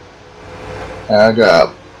of it. And I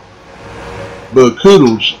got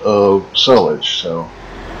buckets of silage, so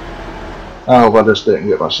I hope I just didn't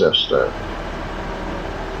get myself stuck.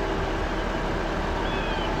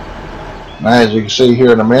 Now, as you can see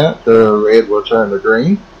here in a minute, the red will turn to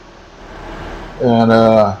green. And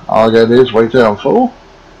all I gotta do is wait till I'm full,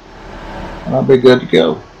 and I'll be good to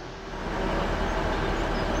go.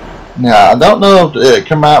 Now, I don't know if it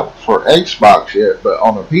come out for Xbox yet, but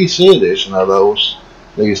on the PC edition of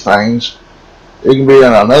these things, it can be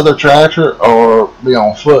in another tractor or be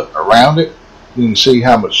on foot around it. You can see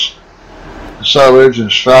how much silage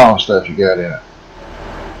and straw and stuff you got in it.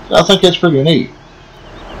 So I think it's pretty neat.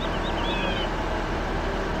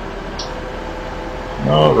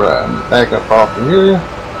 Alright, back up off of here.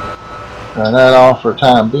 Turn that off for the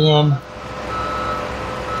time being.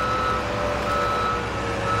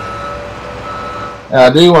 Now I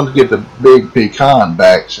do want to get the big pecan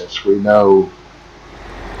back since we know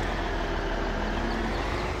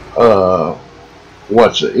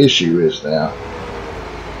what the issue is now.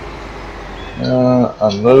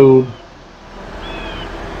 Unload.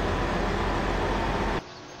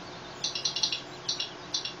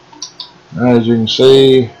 As you can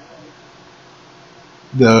see,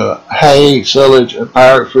 the hay, silage, and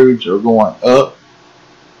pirate foods are going up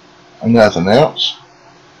and nothing else.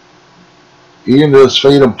 You can just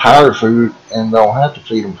feed them pirate food and don't have to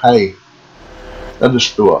feed them hay. They'll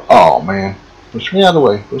just do it. Oh man, push me out of the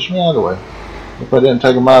way, push me out of the way. If I didn't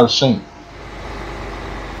take them out of the sink.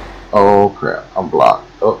 Oh crap, I'm blocked.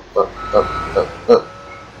 Up, up, up, up, up.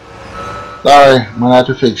 Sorry, I'm gonna have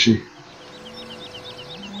to fix you.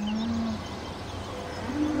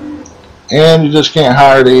 And you just can't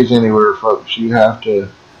hire these anywhere, folks. You have to,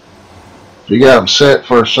 if you got them set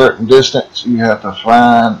for a certain distance, you have to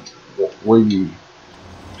find where your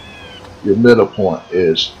middle point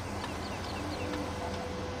is.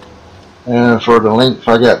 And for the length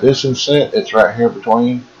I got this one set, it's right here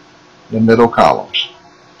between the middle columns.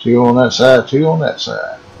 2 on that side, 2 on that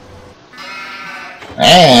side.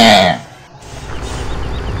 Ah!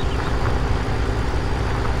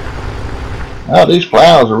 Oh, these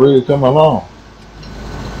plows are really coming along.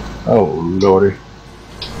 Oh, lordy.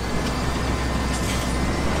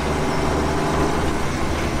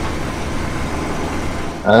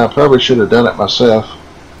 I probably should have done it myself.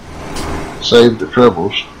 Saved the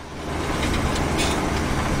troubles.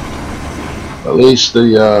 At least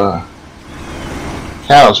the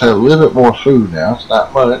cows have a little bit more food now. It's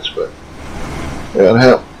not much, but it'll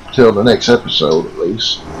help till the next episode at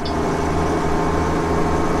least.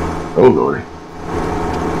 Oh, lordy.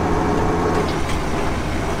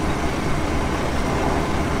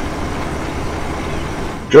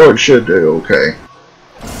 George should do okay.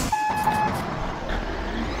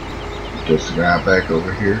 Just the guy back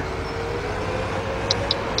over here.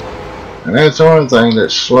 And that's the only thing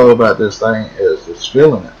that's slow about this thing is it's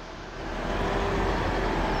filling it.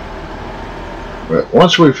 But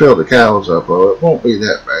once we fill the cows up, it won't be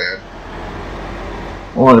that bad.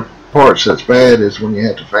 One of the parts that's bad is when you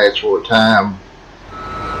have to fast forward time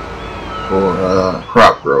for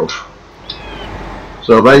crop growth.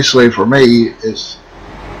 So basically for me, it's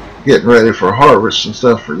getting ready for harvest and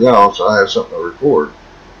stuff for y'all, so I have something to record.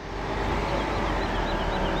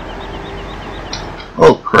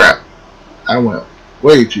 Oh crap, I went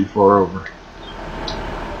way too far over.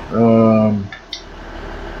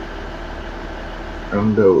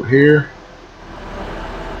 Undo here.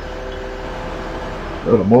 A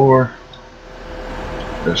little more.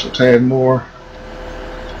 Just a tad more.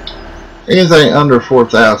 Anything under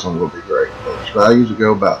 4,000 will be great, folks. But I usually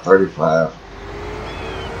go about 35.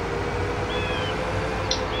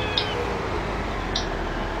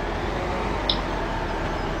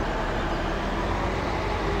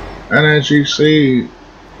 And as you see,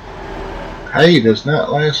 hay does not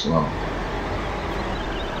last long.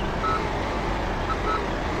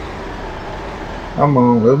 Come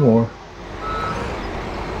on, a little more.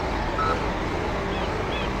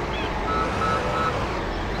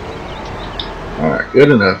 Alright,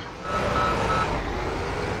 good enough.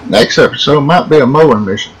 Next episode might be a mowing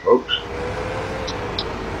mission, folks.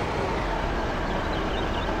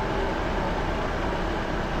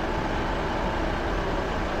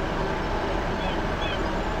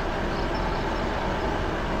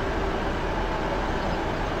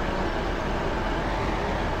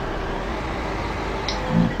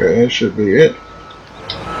 Okay, that should be it.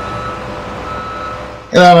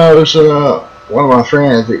 And I noticed one of my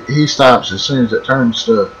friends, he stops as soon as it turns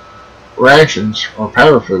to rations or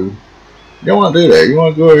power food. You don't want to do that. You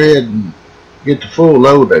want to go ahead and get the full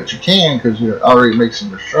load that you can, because you're already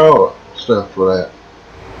mixing the straw stuff for that.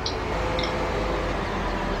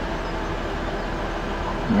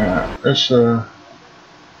 Alright, let's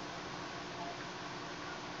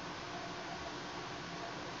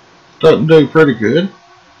starting to do pretty good.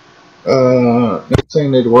 Next thing I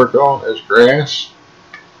need to work on is grass,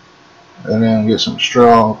 and then get some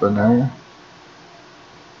straw up in there.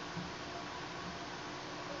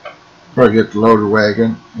 Probably get the loader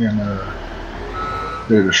wagon and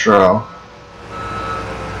do the straw.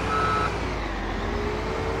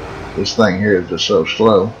 This thing here is just so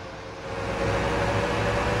slow.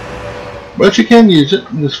 But you can use it.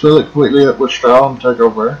 Just fill it completely up with straw and take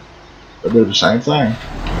over. But do the same thing.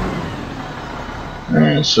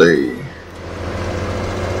 Let's see.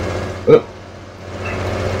 Oh.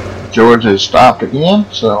 George has stopped again,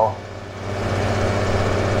 so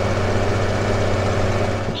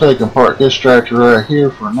we'll take and park this tractor right here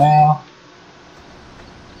for now.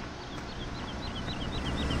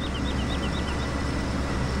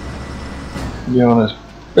 Get on this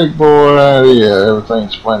big boy. Yeah,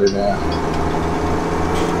 everything's plenty now.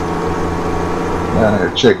 Down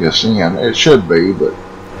here, check this in. It should be, but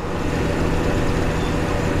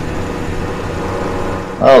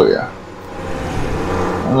oh yeah.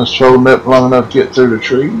 I'm just folding up long enough to get through the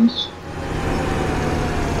trees.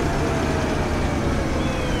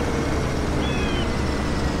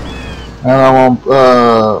 And I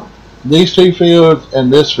want these two fields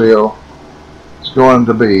and this field is going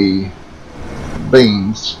to be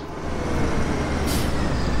beans.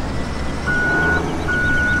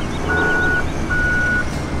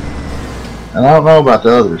 And I don't know about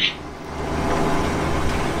the others.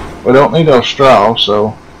 We don't need no straw,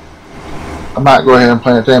 so I might go ahead and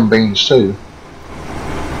plant them beans too.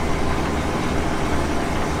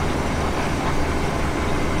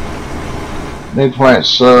 Need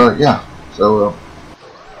plants, yeah. So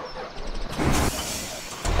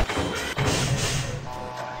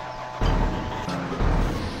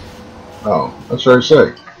oh, that's what I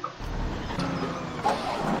say.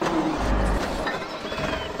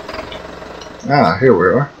 Ah, here we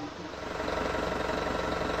are.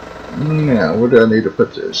 Now, where do I need to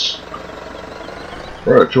put this?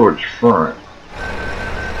 Right towards the front.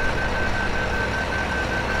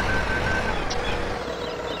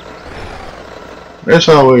 This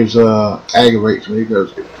always aggravates me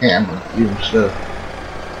because the camera even stuff.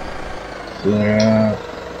 Yeah.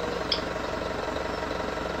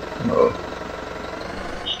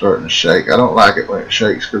 Starting to shake. I don't like it when it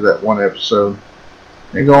shakes because that one episode.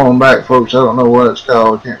 And going back, folks, I don't know what it's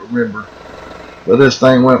called. I can't remember. But this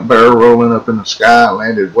thing went barrel rolling up in the sky and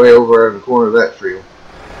landed way over in the corner of that field.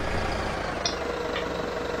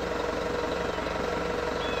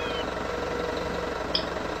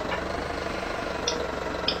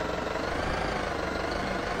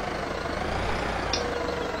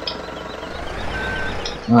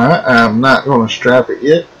 Alright, I'm not going to strap it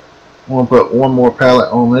yet. I'm going to put one more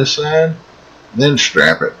pallet on this side, then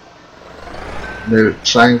strap it. Do the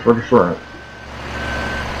same for the front.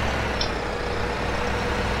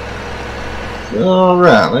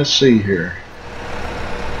 Alright, let's see here.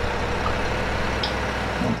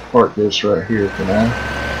 I'll park this right here for now.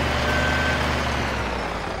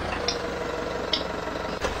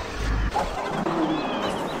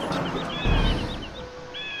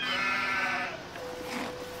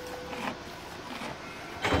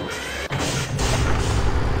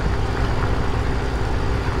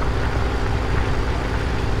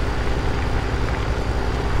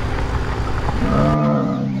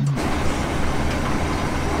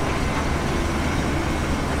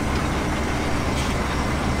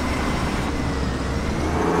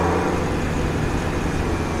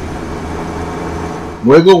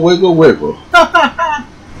 Wiggle, wiggle, wiggle.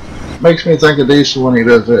 Makes me think of Diesel when he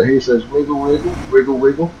does that. He says, wiggle, wiggle, wiggle,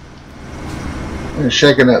 wiggle. And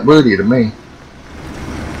shaking that booty to me.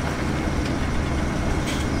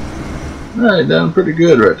 Alright, done pretty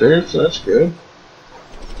good right there, so that's good.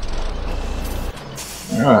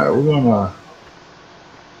 Alright, we're gonna...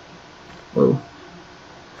 Whoa.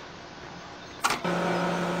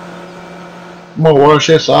 I'm gonna wash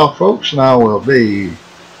this off, folks, and I will be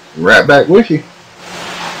right back with you.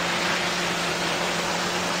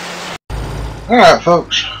 Alright,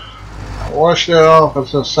 folks, I washed that off. I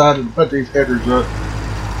decided to put these headers up,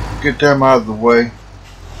 get them out of the way.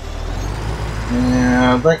 And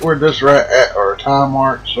I think we're just right at our time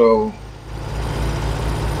mark, so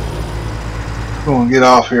I'm going to get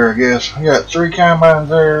off here, I guess. I got 3 combines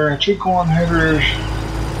there, 2 corn headers,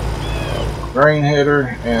 grain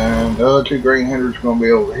header, and the other 2 grain headers are going to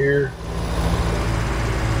be over here.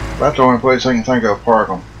 That's the only place I can think of to park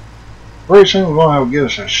them. Pretty soon we're going to have to get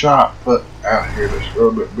us a shop put out here that's a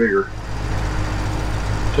little bit bigger.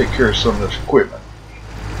 Take care of some of this equipment.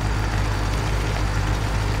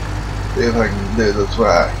 See if I can do this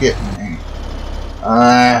without hitting me.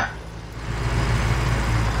 I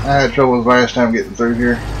had trouble last time getting through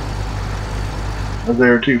here. If they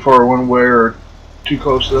were too far one way or too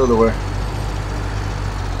close the other way.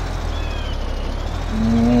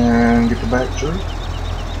 And get the back through.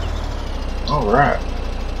 Alright.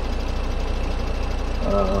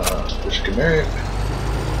 Disconnect.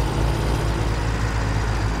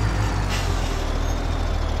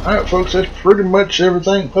 Alright folks, that's pretty much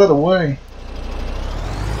everything put away.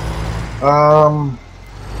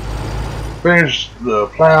 Finish the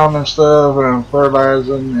plowing and stuff and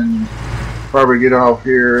fertilizing, and probably get off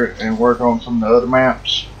here and work on some of the other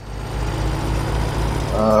maps.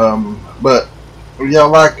 But if y'all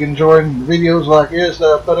like enjoying videos like this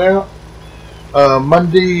that I put out,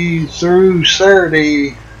 Monday through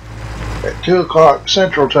Saturday at 2 o'clock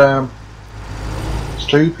Central Time. It's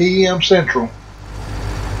 2 p.m. Central.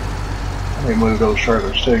 Let me move those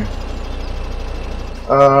trailers too.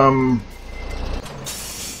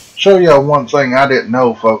 Show y'all one thing I didn't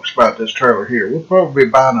know, folks, about this trailer here. We'll probably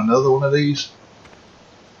be buying another one of these.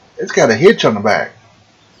 It's got a hitch on the back,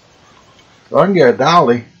 so I can get a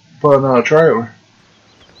dolly, put another trailer,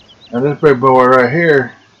 and this big boy right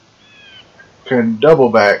here can double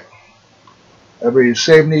back. That'd be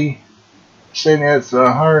 70. That's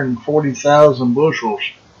 140,000 bushels.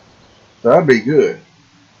 So that'd be good.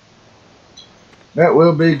 That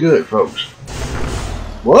will be good, folks.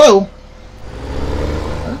 Whoa!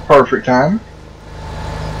 That's perfect time.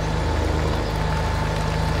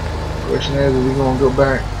 Question is we gonna go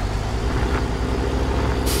back?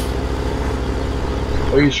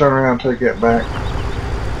 Please turn around and take that back.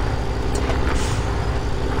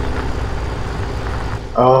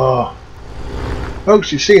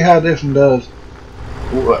 Folks, you see how this one does?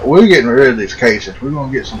 We're getting rid of these cases. We're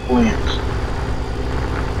gonna get some flints.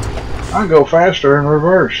 I can go faster in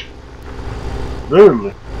reverse.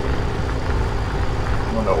 Literally.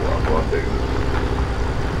 I don't know what I'm gonna do.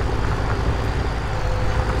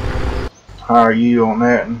 Hire you on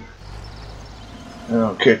that, and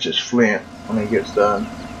I'll catch his flint when he gets done.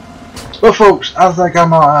 But folks, I think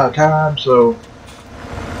I'm all out of time, so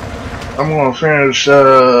I'm going to finish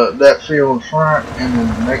that field in front, and then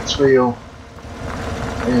the next field,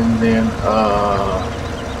 and then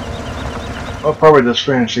I'll probably just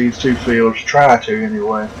finish these 2 fields, try to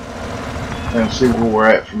anyway, and see where we're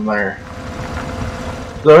at from there.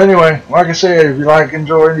 So anyway, like I said, if you like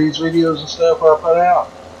enjoying these videos and stuff I put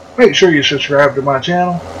out, make sure you subscribe to my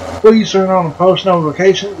channel. Please turn on the post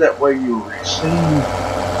notifications, that way you'll receive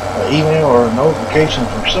an email or a notification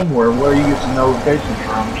from somewhere where you get the notifications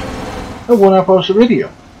from when I post a video.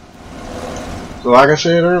 So like I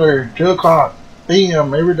said earlier, 2 o'clock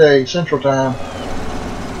p.m. every day Central Time,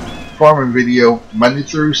 farming video, Monday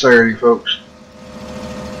through Saturday, folks.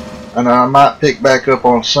 And I might pick back up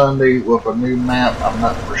on Sunday with a new map. I'm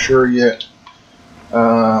not for sure yet.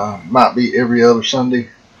 Might be every other Sunday.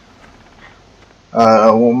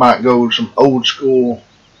 We might go some old school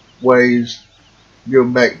ways, go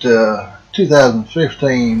back to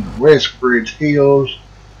 2015 Westbridge Hills,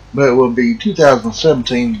 but it will be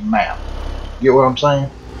 2017 map. Get what I'm saying?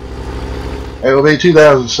 It will be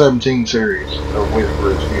 2017 series of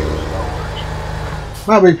Westbridge Hills.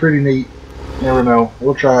 Might be pretty neat. Never know.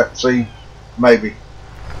 We'll try it, see. Maybe.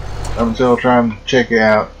 I'm still trying to check it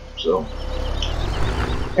out. So,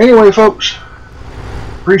 anyway, folks,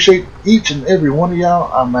 appreciate each and every one of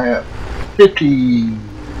y'all. I'm at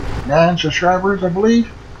 59 subscribers, I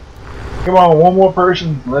believe. Come on, one more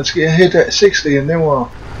person. Let's hit that 60, and then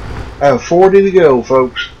we'll have 40 to go,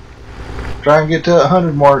 folks. Try and get to that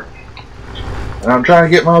 100 mark. And I'm trying to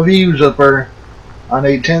get my views up there. I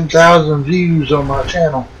need 10,000 views on my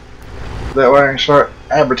channel. That way I can start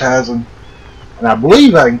advertising. And I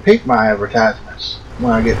believe I can pick my advertisements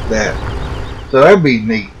when I get to that. So that'd be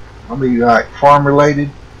neat. I'll be like farm related.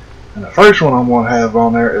 And the first one I'm going to have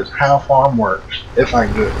on there is how farm works. If I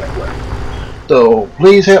can do it that way. So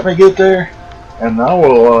please help me get there. And I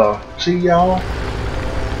will see y'all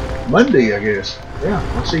Monday, I guess. Yeah,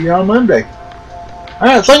 I'll see y'all Monday.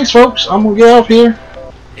 Alright, thanks folks. I'm going to get off here.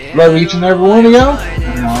 Love each and every one of y'all.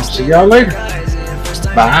 And I'll see y'all later.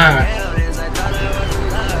 Bye.